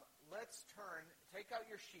let's take out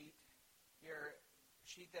your sheet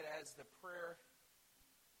that has the prayer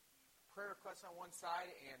requests on one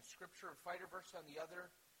side and scripture and fighter verse on the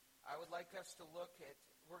other. I would like us to look at,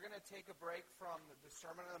 we're going to take a break from the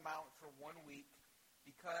Sermon on the Mount for 1 week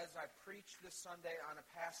because I preached this Sunday on a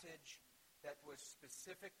passage that was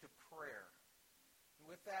specific to prayer.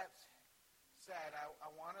 And with that said,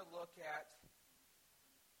 I want to look at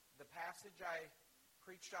the passage I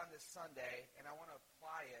preached on this Sunday, and I want to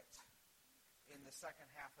apply it in the second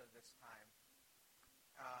half of this time.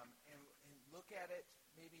 And look at it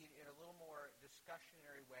maybe in a little more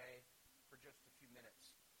discussionary way for just a few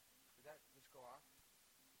minutes. Did that just go off?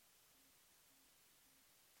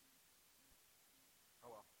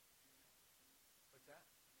 Oh well. What's that?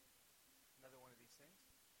 Another one of these things?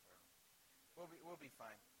 We'll be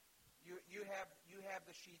fine. You have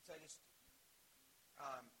the sheets. I just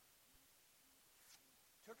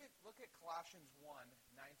look at Colossians 1,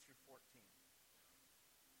 9 through 14.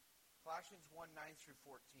 Colossians 1, 9 through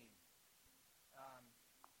 14.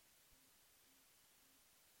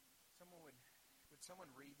 Would someone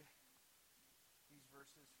read these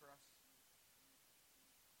verses for us?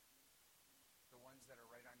 The ones that are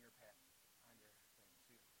right on your pad, on your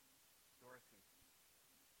thing. Dorothy.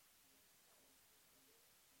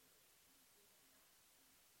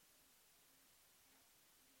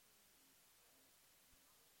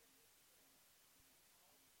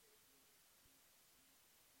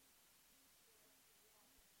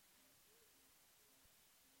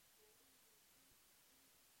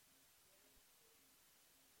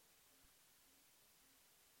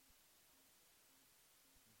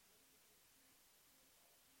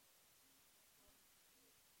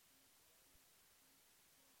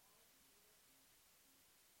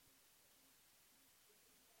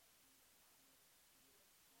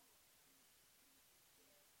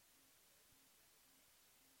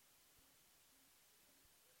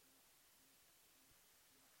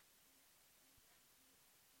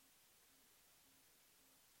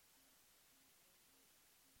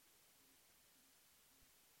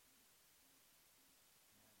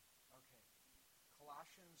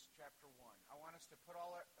 Colossians chapter 1. I want us to put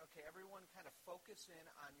everyone kind of focus in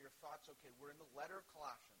on your thoughts. Okay, we're in the letter of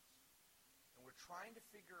Colossians, and we're trying to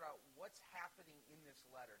figure out what's happening in this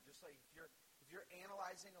letter. Just like if you're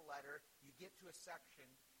analyzing a letter, you get to a section,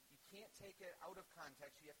 you can't take it out of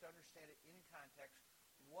context. You have to understand it in context.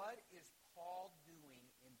 What is Paul doing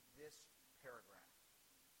in this paragraph?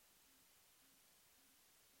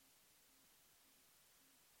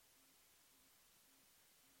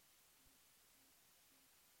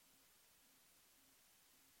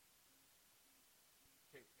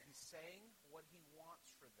 He's saying what he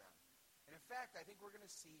wants for them. And in fact, I think we're going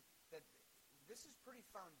to see that this is pretty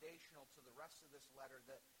foundational to the rest of this letter.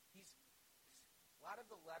 That a lot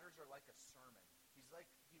of the letters are like a sermon. He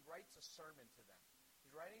writes a sermon to them.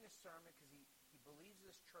 He's writing a sermon because he believes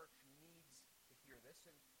this church needs to hear this.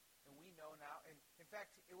 And we know now, and in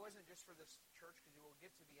fact, it wasn't just for this church, because we'll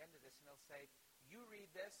get to the end of this, and they'll say, you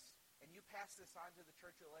read this, and you pass this on to the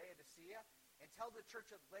church of Laodicea, and tell the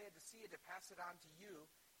church of Laodicea to pass it on to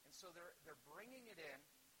you. And so they're bringing it in,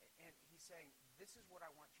 and he's saying, this is what I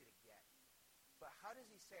want you to get. But how does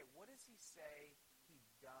he say? What does he say he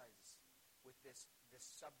does with this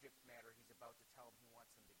subject matter he's about to tell them he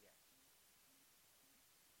wants them to get?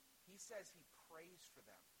 He says he prays for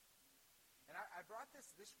them. And I brought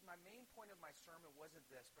this, my main point of my sermon wasn't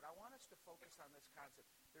this, but I want us to focus on this concept.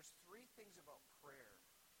 There's 3 things about prayer.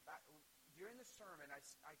 During the sermon, I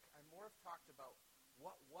more have talked about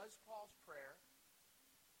what was Paul's prayer.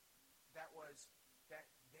 That was that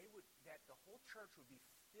the whole church would be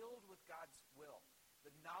filled with God's will,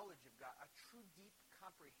 the knowledge of God, a true deep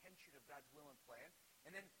comprehension of God's will and plan.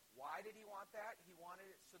 And then why did he want that? He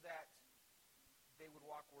wanted it so that they would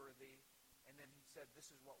walk worthy. And then he said,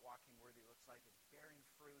 this is what walking worthy looks like. It's bearing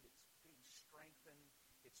fruit. It's being strengthened.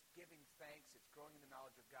 It's giving thanks. It's growing in the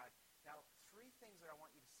knowledge of God. Now, 3 things that I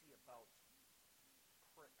want you to see about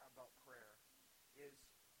prayer is,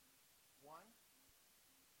 1,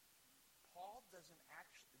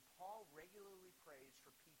 Paul regularly prays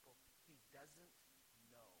for people he doesn't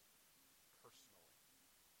know personally.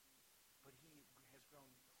 But he has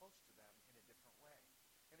grown close to them in a different way.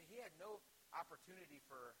 I mean, he had no opportunity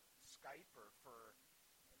for Skype or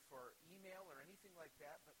for email or anything like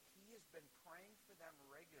that, but he has been praying for them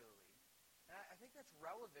regularly. And I think that's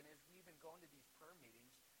relevant as we even go into these prayer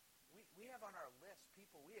meetings. We have on our list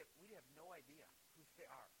people we have no idea who they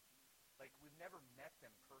are. Like, we've never met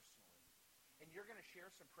them personally. And you're going to share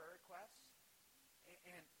some prayer requests,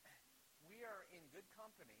 and we are in good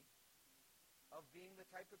company of being the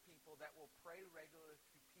type of people that will pray regularly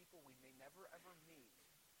for people we may never ever meet,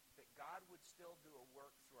 that God would still do a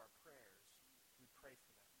work through our prayers, we pray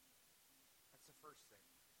for them. That's the first thing.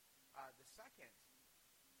 The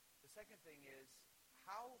second thing is,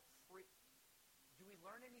 do we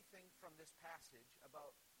learn anything from this passage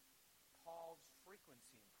about Paul's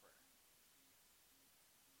frequency in prayer?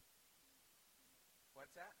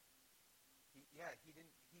 What's that?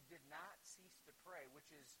 He did not cease to pray, which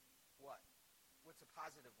is what? What's a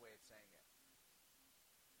positive way of saying it?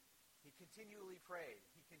 He continually prayed.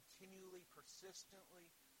 He continually, persistently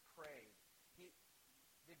prayed.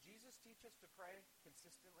 Did Jesus teach us to pray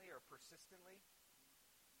consistently or persistently?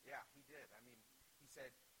 Yeah, he did. I mean, he said,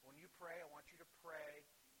 when you pray, I want you to pray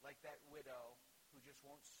like that widow who just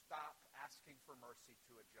won't stop asking for mercy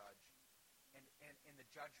to a judge. And the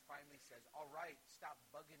judge finally says, all right, stop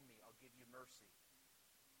bugging me. I'll give you mercy.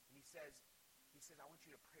 And he says, I want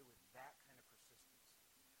you to pray with that kind of persistence.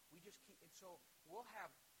 We just keep, and so we'll have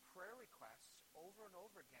prayer requests over and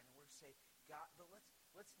over again, and we'll say, God, but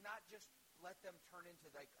let's not just let them turn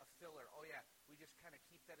into like a filler. Oh yeah, we just kind of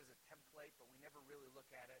keep that as a template, but we never really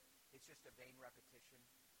look at it. It's just a vain repetition.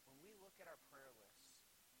 When we look at our prayer lists,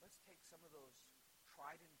 let's take some of those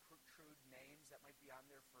tried and true names that might be on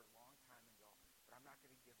there for a long time and go, but I'm not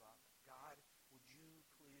going to give up. God, would you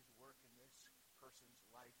please work in this person's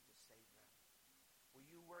life to save them? Will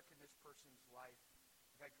you work in this person's life?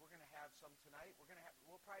 In fact, we're going to have some tonight.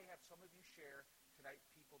 We'll probably have some of you share tonight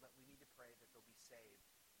people that we need to pray that they'll be saved.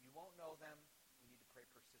 You won't know them. We need to pray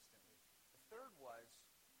persistently. The third was,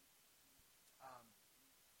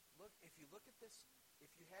 if you look at this,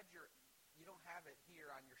 you don't have it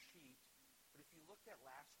here on your sheet, but if you looked at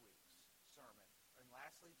last week's sermon, and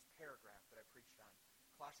last week's paragraph that I preached on,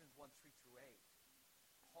 Colossians 1, 3 through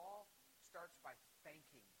 8, Paul starts by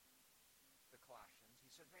thanking the Colossians.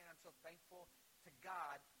 He said, man, I'm so thankful to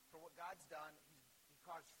God for what God's done. He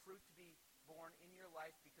caused fruit to be born in your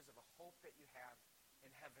life because of a hope that you have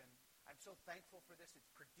in heaven. I'm so thankful for this.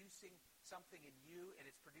 It's producing something in you, and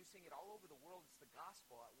it's producing it all over the world. It's the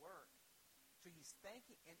gospel at work. So he's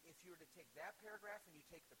thanking, and if you were to take that paragraph and you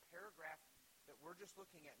take the paragraph that we're just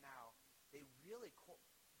looking at now, they really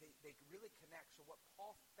connect. So what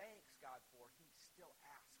Paul thanks God for, he still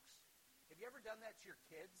asks. Have you ever done that to your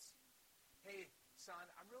kids? Hey, son,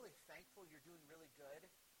 I'm really thankful you're doing really good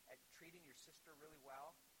at treating your sister really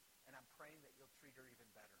well, and I'm praying that you'll treat her even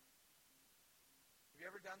better. Have you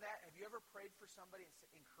ever done that? Have you ever prayed for somebody and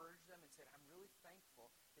encouraged them and said, I'm really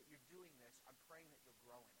thankful that you're doing this. I'm praying that you'll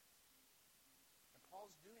grow in it. And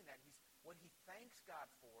Paul's doing that. What he thanks God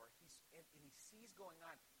for, and he sees going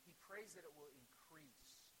on, he prays that it will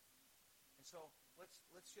increase. And so let's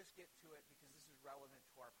just get to it because this is relevant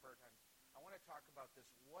to our prayer time. I want to talk about this.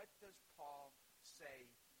 What does Paul say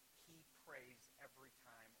he prays every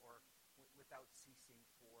time or without ceasing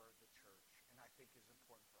for the church? And I think is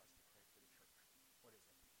important for us to pray for the church. What is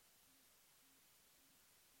it?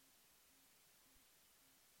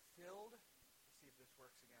 Filled. Let's see if this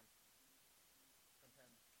works again.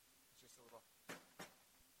 Sometimes it's just a little.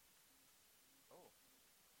 Oh,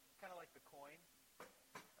 kind of like the coin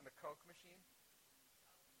on the Coke machine.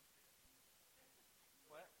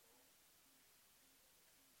 What?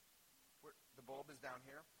 The bulb is down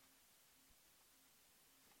here.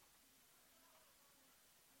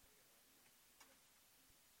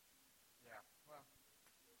 Yeah, well.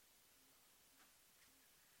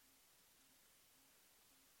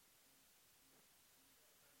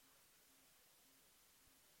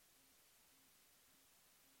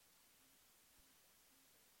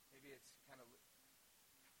 Maybe it's kind of.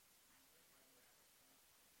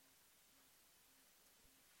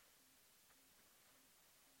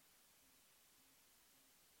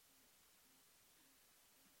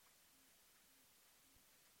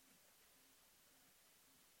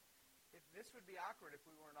 This would be awkward if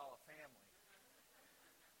we weren't all a family.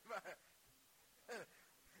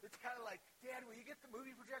 It's kind of like, Dad, will you get the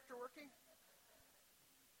movie projector working?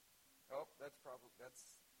 Oh, that's.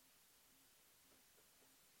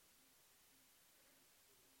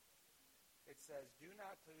 It says, do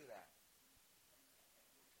not do that.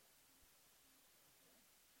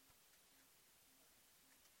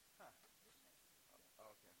 Huh.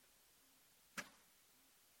 Oh, okay.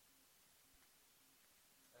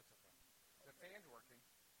 That's okay. The fan's working.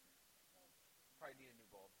 Probably need a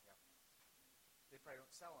new bulb, yeah. They probably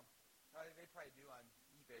don't sell them. They probably do on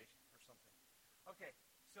eBay or something. Okay,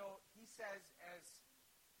 so he says,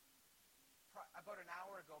 about an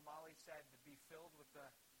hour ago, Molly said to be filled with the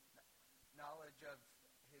knowledge of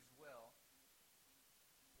his will.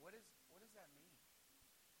 What does that mean?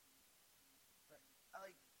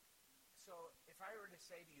 So if I were to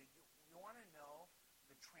say to you, you want to know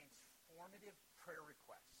the transformative definitive prayer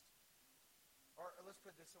request. Or let's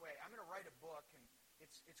put it this way. I'm going to write a book, and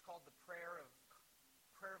it's called The Prayer of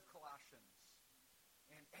Colossians.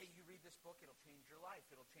 And hey, you read this book, it'll change your life.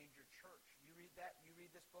 It'll change your church. You read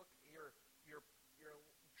this book, your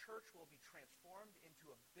church will be transformed into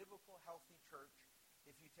a biblical, healthy church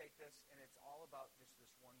if you take this, and it's all about just this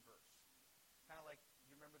one verse. Kind of like,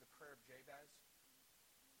 you remember the prayer of Jabez?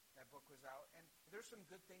 That book was out. And there's some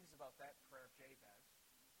good things about that prayer of Jabez.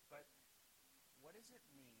 But what does it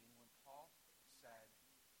mean when Paul said,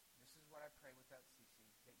 this is what I pray without ceasing,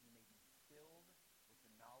 that you may be filled with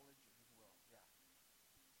the knowledge of his will? Yeah.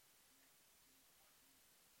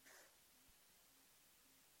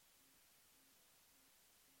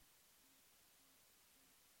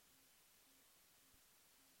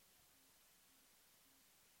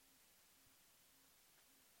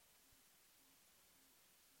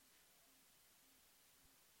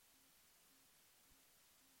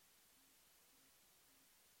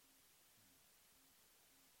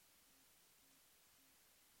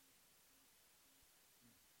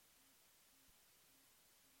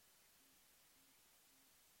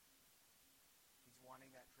 He's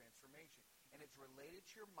wanting that transformation. And it's related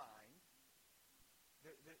to your mind.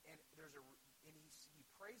 He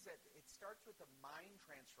prays that it starts with a mind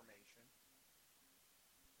transformation.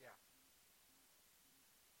 Yeah.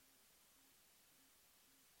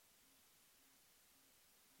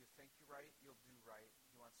 You think you're right, you'll do right.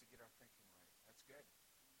 He wants to get our thinking right. That's good.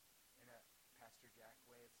 In a Pastor Jack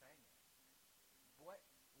way of saying it. What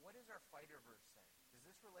does our fighter verse say? Does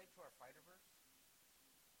this relate to our fighter verse?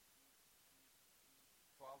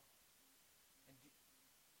 12. And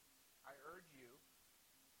I urge you,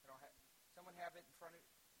 someone have it in front of,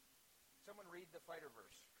 someone read the fighter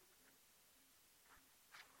verse.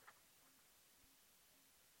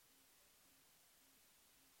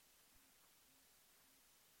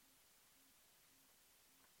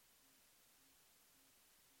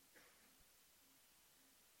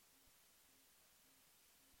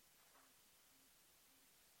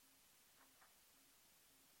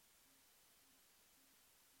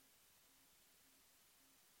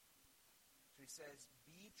 So he says,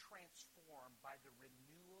 be transformed by the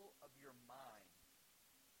renewal of your mind.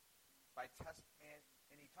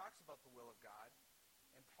 And he talks about the will of God.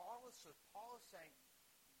 And Paul is saying,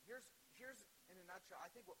 here's in a nutshell,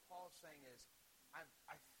 I think what Paul is saying is, I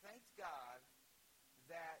thank God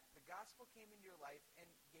that the gospel came into your life and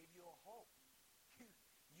gave you a hope.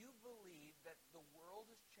 You believe that the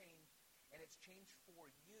world has changed, and it's changed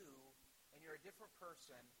for you, and you're a different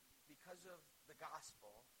person because of the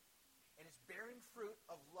gospel. And it's bearing fruit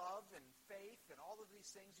of love and faith and all of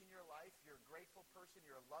these things in your life. You're a grateful person.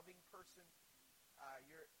 You're a loving person.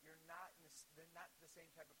 You're not the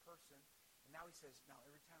same type of person. And now he says, now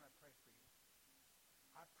every time I pray for you,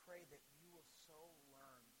 I pray that you will so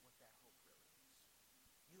learn what that hope really is.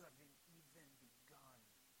 You haven't even begun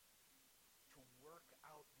to work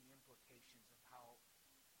out the implications of how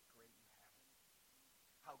great you have it,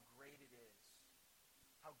 how great it is,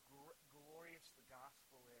 how glorious the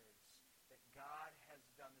gospel is, that God has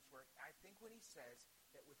done this work. I think when he says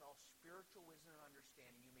that with all spiritual wisdom and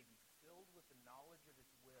understanding, you may be filled with the knowledge of his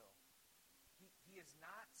will, he is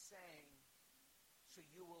not saying, so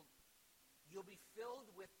you'll be filled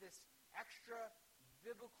with this extra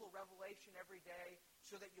biblical revelation every day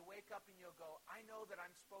so that you wake up and you'll go, I know that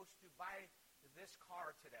I'm supposed to buy this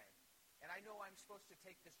car today. And I know I'm supposed to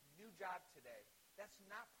take this new job today. That's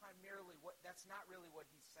not really what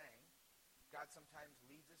he's saying. God sometimes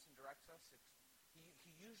leads us and directs us.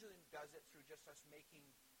 He usually does it through just us making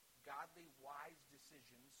godly, wise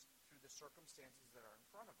decisions through the circumstances that are in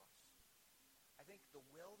front of us. I think the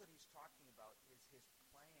will that he's talking about is his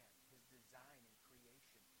plan, his design in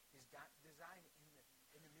creation, his design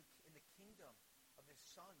in the kingdom of his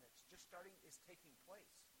Son that's just is taking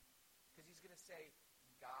place. Because he's going to say,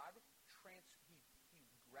 God, he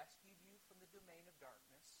rescued you from the domain of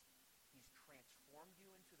darkness. He's transformed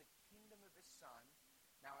you into the kingdom of his Son.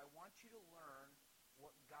 Now I want you to learn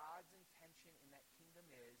what God's intention in that kingdom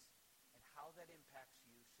is and how that impacts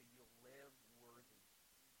you so you'll live worthy.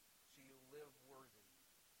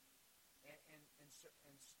 And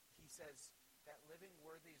he says that living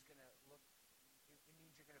worthy is going to look, it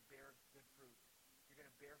means you're going to bear good fruit. You're going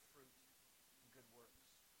to bear fruit and good works.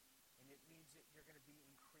 And it means that you're going to be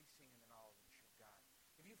increasing in the knowledge of God.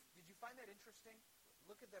 Did you find that interesting?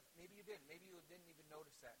 Look at that. Maybe you didn't. Maybe you didn't even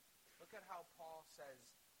notice that. Look at how Paul says,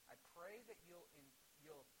 I pray that you'll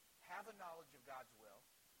have a knowledge of God's will.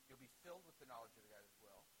 You'll be filled with the knowledge of God's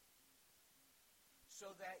will.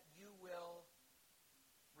 So that you'll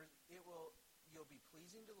you'll be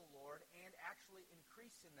pleasing to the Lord and actually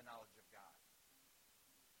increase in the knowledge of God.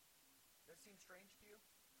 Does that seem strange to you?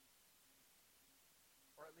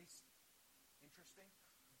 Or at least interesting?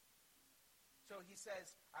 So he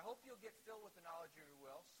says, I hope you'll get filled with the knowledge of your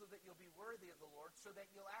will so that you'll be worthy of the Lord, so that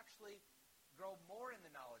you'll actually grow more in the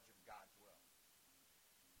knowledge of God's will.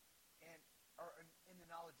 Or in the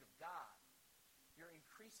knowledge of God. You're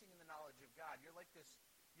increasing in the knowledge of God. You're like this,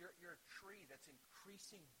 you're a tree that's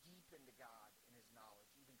increasing deep into God in his knowledge,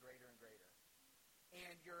 even greater and greater.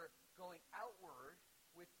 And you're going outward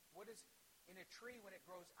with what is, in a tree when it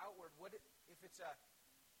grows outward, if it's a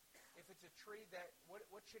tree that,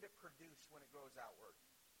 what should it produce when it grows outward?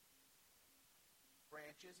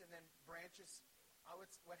 Branches, and then branches,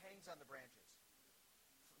 what hangs on the branches?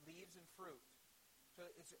 Leaves and fruit.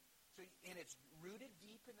 And it's rooted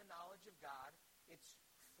deep in the knowledge of God. It's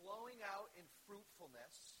flowing out in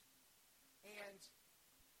fruitfulness. And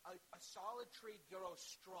a solid tree grows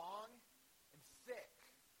strong and thick.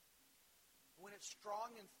 When it's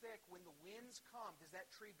strong and thick, when the winds come, does that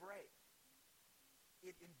tree break?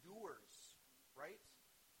 It endures, right?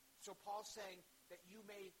 So Paul's saying that you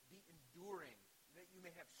may be enduring, that you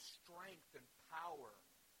may have strength and power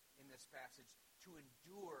in this passage to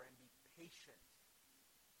endure and be patient.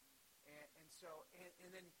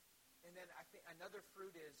 And then I think another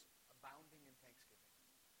fruit is abounding in thanksgiving.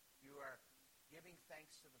 You are giving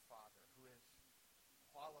thanks to the Father who has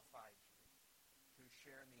qualified you to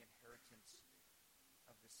share in the inheritance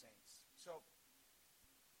of the saints. So,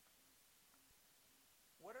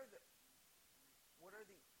 what are the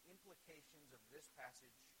implications of this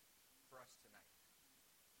passage for us tonight?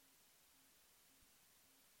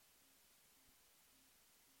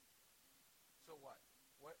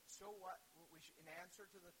 So what? In answer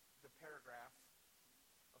to the paragraph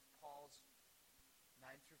of Paul's 9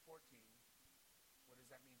 through 14, what does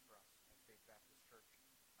that mean for us at Faith Baptist Church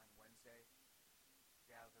on Wednesday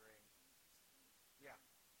gathering? Yeah.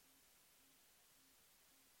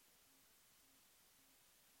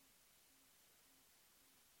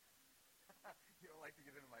 You don't like to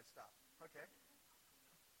get into my stuff. Okay.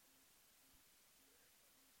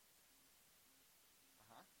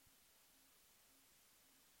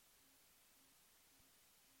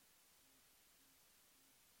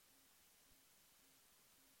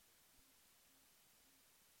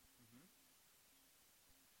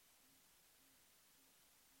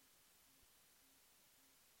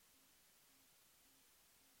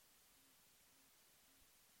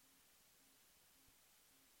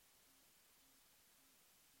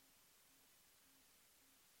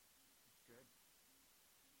 Good.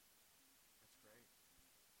 That's great.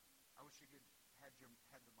 I wish you could had the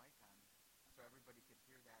mic on so everybody could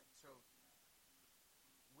hear that. So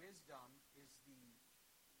wisdom is the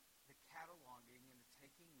cataloging and the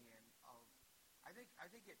taking in of, I think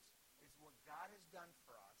it's what God has done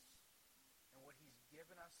for us and what he's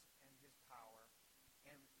given us and his power,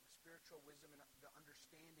 and spiritual wisdom and the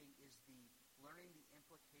understanding is the learning the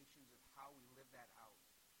implications of how we live that out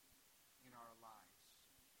in our lives.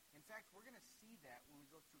 In fact, we're going to see that when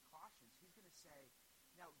we go through Colossians. He's going to say,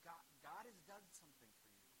 now God has done something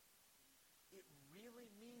for you. It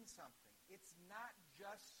really means something. It's not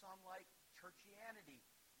just some like churchianity,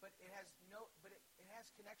 but it has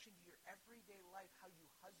connection to your everyday life, how you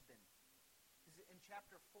husband. Because in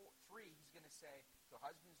chapter 3, he's going to say, so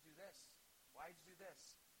husbands do this, wives do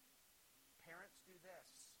this, parents do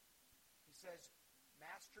this. He says,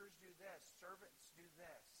 masters do this, servants do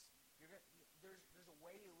this. There's a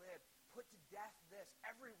way you live. Put to death this.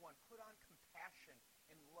 Everyone, put on compassion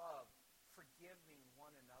and love, forgiving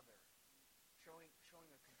one another, showing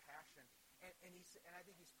a compassion. And I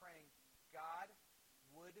think he's praying, God,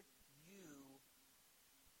 would you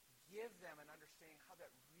give them an understanding how that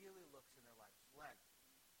really looks in their lives? Len.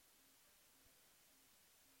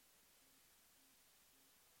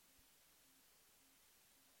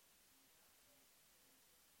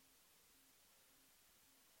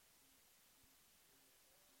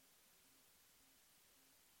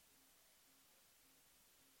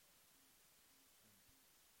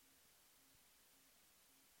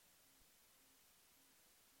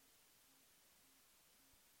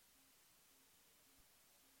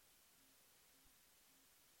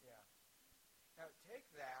 Yeah. Now take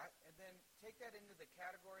that, and then take that into the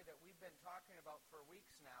category that we've been talking about for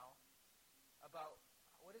weeks now, about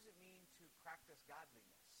what does it mean to practice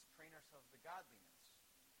godliness, train ourselves to godliness.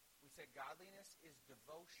 We said godliness is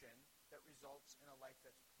devotion that results in a life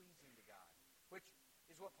that's pleasing to God, which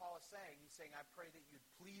is what Paul is saying. He's saying, I pray that you'd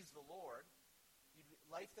please the Lord.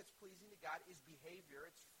 Life that's pleasing to God is behavior,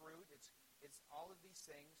 it's fruit, it's all of these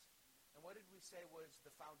things. And what did we say was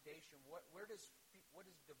the foundation? What is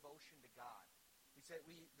devotion to God? We said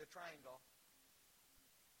the triangle.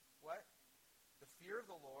 What? The fear of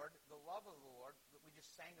the Lord, the love of the Lord. We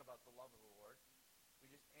just sang about the love of the Lord.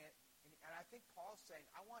 And I think Paul's saying,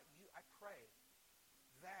 I pray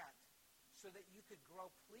that so that you could grow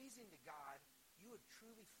pleasing to God, you would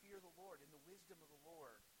truly fear the Lord in the wisdom of the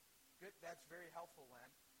Lord. Good, that's very helpful, Len.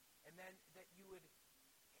 And then that you would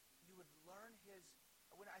learn His.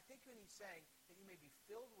 When he's saying that you may be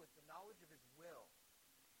filled with the knowledge of His will,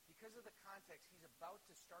 because of the context, he's about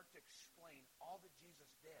to start to explain all that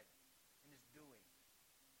Jesus did and is doing.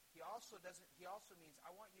 He also means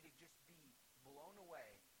I want you to just be blown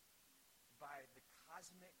away by the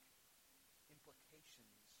cosmic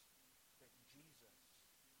implications that Jesus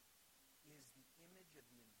is the image of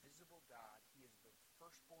the invisible God. He is the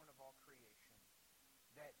firstborn of all creation.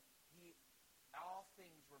 That all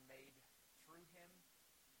things were made through Him,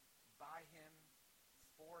 by Him,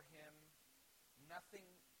 for Him. Nothing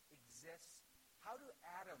exists. How do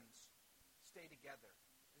atoms stay together?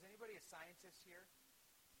 Is anybody a scientist here?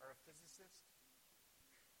 Or a physicist?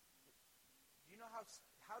 Do you know how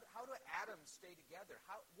do atoms stay together?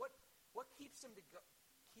 What keeps them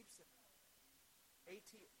keeps them?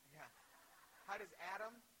 Yeah. How does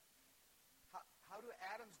how do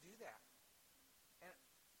atoms do that? And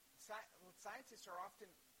scientists are often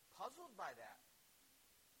puzzled by that.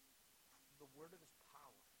 The word of His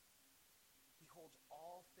power. He holds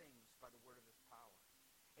all things by the word of His power.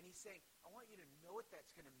 And He's saying, I want you to know what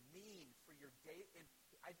that's going to mean for your day. And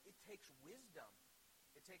it takes wisdom.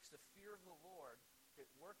 It takes the fear of the Lord to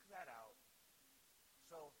work that out.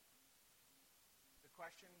 So the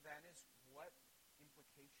question then is, what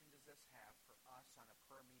implication does this have for us on a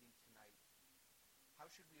prayer meeting tonight? How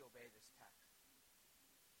should we obey this text?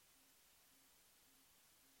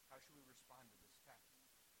 How should we respond to this text?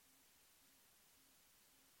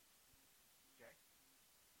 Jay?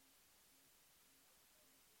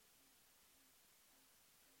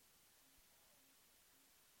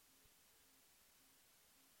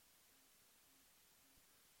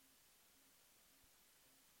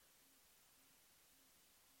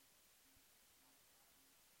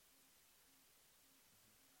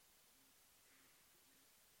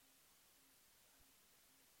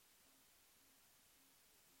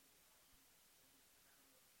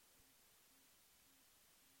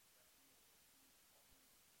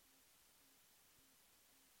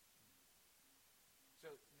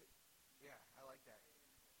 So, yeah, I like that.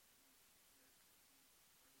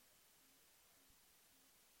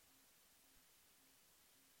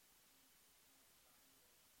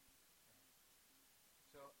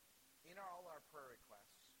 So, in all our prayer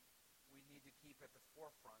requests, we need to keep at the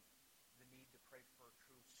forefront the need to pray for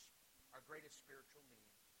our greatest spiritual need,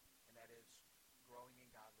 and that is growing in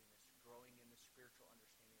godliness, growing in the spiritual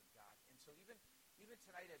understanding of God. And so even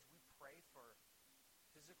tonight as we pray for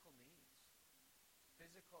physical needs,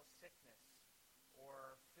 physical sickness,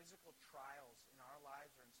 or physical trials in our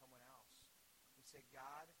lives or in someone else, we say,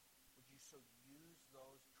 God, would you so use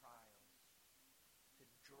those trials to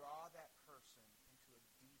draw that person into a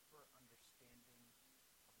deeper understanding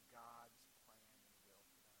of God's plan and will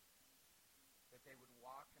for them. That they would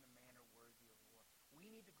walk in a manner worthy of the Lord. We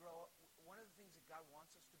need to grow. One of the things that God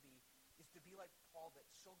wants us to be is to be like Paul,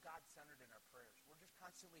 that's so God-centered in our prayers. We're just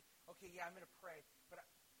constantly, okay, yeah, I'm going to pray, but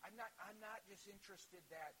I'm not just interested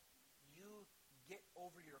that you get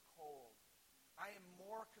over your cold. I am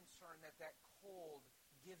more concerned that cold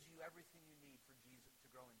gives you everything you need for Jesus to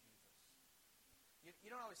grow in Jesus. You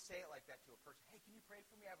don't always say it like that to a person. Hey, can you pray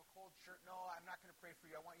for me? I have a cold shirt. No, I'm not going to pray for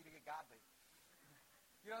you. I want you to get godly.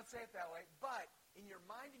 You don't say it that way. But in your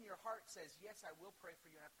mind and your heart says, yes, I will pray for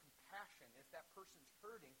you and have compassion. If that person's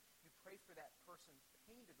hurting, you pray for that person's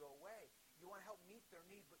pain to go away. You want to help meet their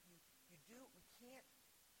need, but we can't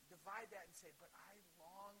divide that and say, but I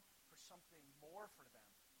long for something more for them.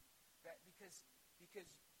 That because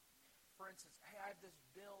for instance, hey, I have this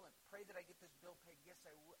bill and pray that I get this bill paid. Yes,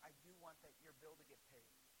 I do want your bill to get paid.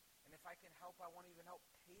 And if I can help, I want to even help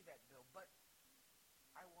pay that bill. But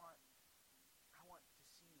I want to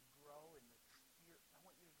see you grow in the fear. I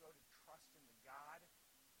want you to grow to trust in the God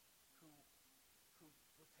who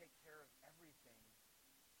will take care of everything,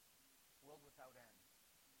 world without end.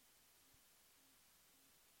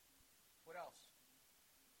 What else?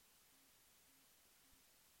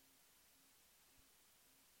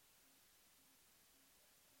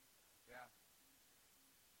 Yeah.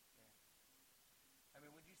 I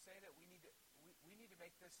mean, would you say that we need to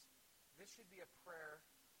make this should be a prayer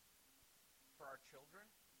for our children?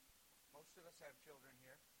 Most of us have children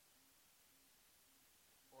here.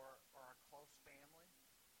 Or our close family,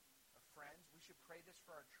 our should pray this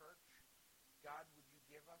for our church. God, would you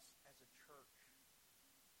give us as a church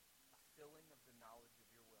a filling of the knowledge of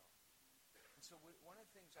your will? And so one of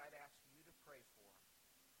the things I'd ask you to pray for,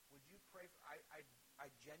 would you pray for, I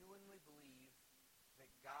genuinely believe that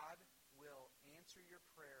God will answer your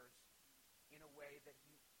prayers in a way that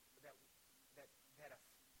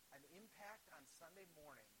an impact on Sunday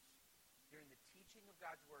mornings during the teaching of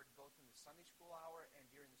God's Word, both in the Sunday school hour and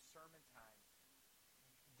during the sermon time.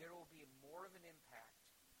 There will be more of an impact,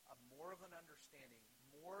 more of an understanding,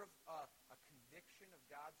 more of a conviction of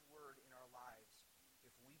God's Word in our lives if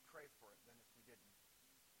we pray for it than if we didn't.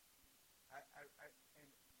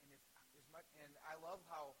 And I love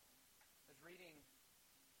how I was reading,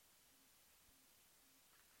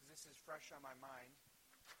 because this is fresh on my mind.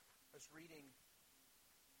 I was reading,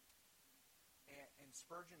 and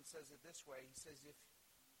Spurgeon says it this way. He says,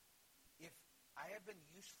 if I have been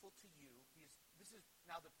useful to you, this is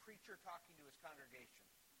now the preacher talking to his congregation.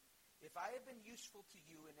 If I have been useful to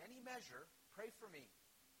you in any measure, pray for me.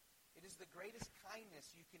 It is the greatest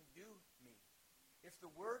kindness you can do me. If the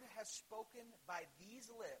word has spoken by these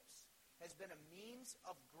lips has been a means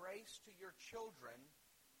of grace to your children,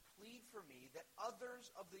 plead for me that others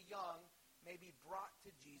of the young may be brought to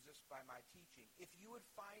Jesus by my teaching. If you would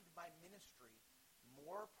find my ministry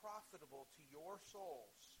more profitable to your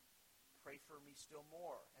souls, pray for me still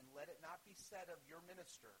more, and let it not be said of your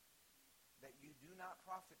minister that you do not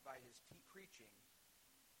profit by his preaching,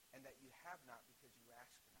 and that you have not because you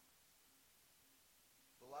ask not.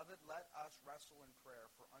 Beloved, let us wrestle in prayer,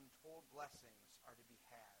 for untold blessings are to be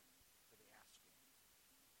had for the asking.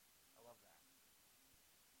 I love that.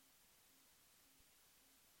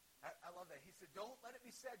 I love that. He said, don't let it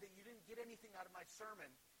be said that you didn't get anything out of my sermon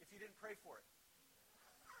if you didn't pray for it.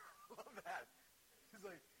 I love that. He's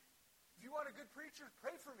like, if you want a good preacher,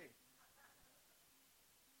 pray for me.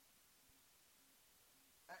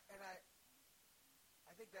 And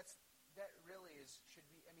I think that really should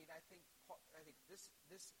be. I mean, I think this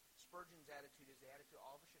Spurgeon's attitude is the attitude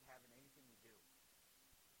all of us should have in anything we do.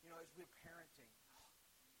 You know, as we're parenting,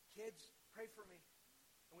 kids, pray for me.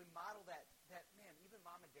 And we model that, man, even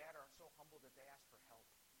mom and dad are so humble that they ask for help.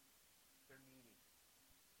 They're needy.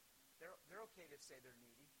 They're okay to say they're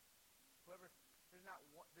needy. There's not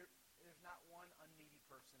one unneedy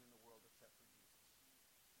person in the world except for Jesus.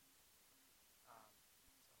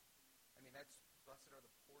 That's blessed are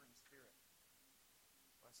the poor in spirit.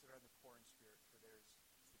 Blessed are the poor in spirit, for theirs is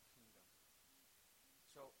the kingdom.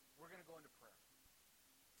 So we're going to go into prayer.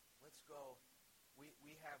 Let's go.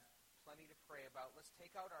 We have plenty to pray about. Let's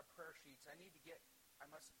take out our prayer sheets. I need to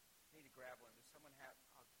grab one. Does someone have?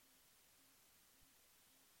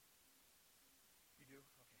 You do?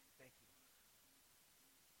 Okay, thank you.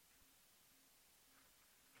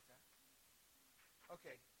 What's that?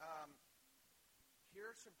 Okay, here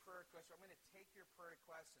are some prayer requests. I'm going to take your prayer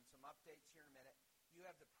requests and some updates here in a minute. You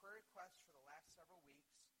have the prayer requests for the last several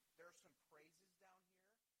weeks. There are some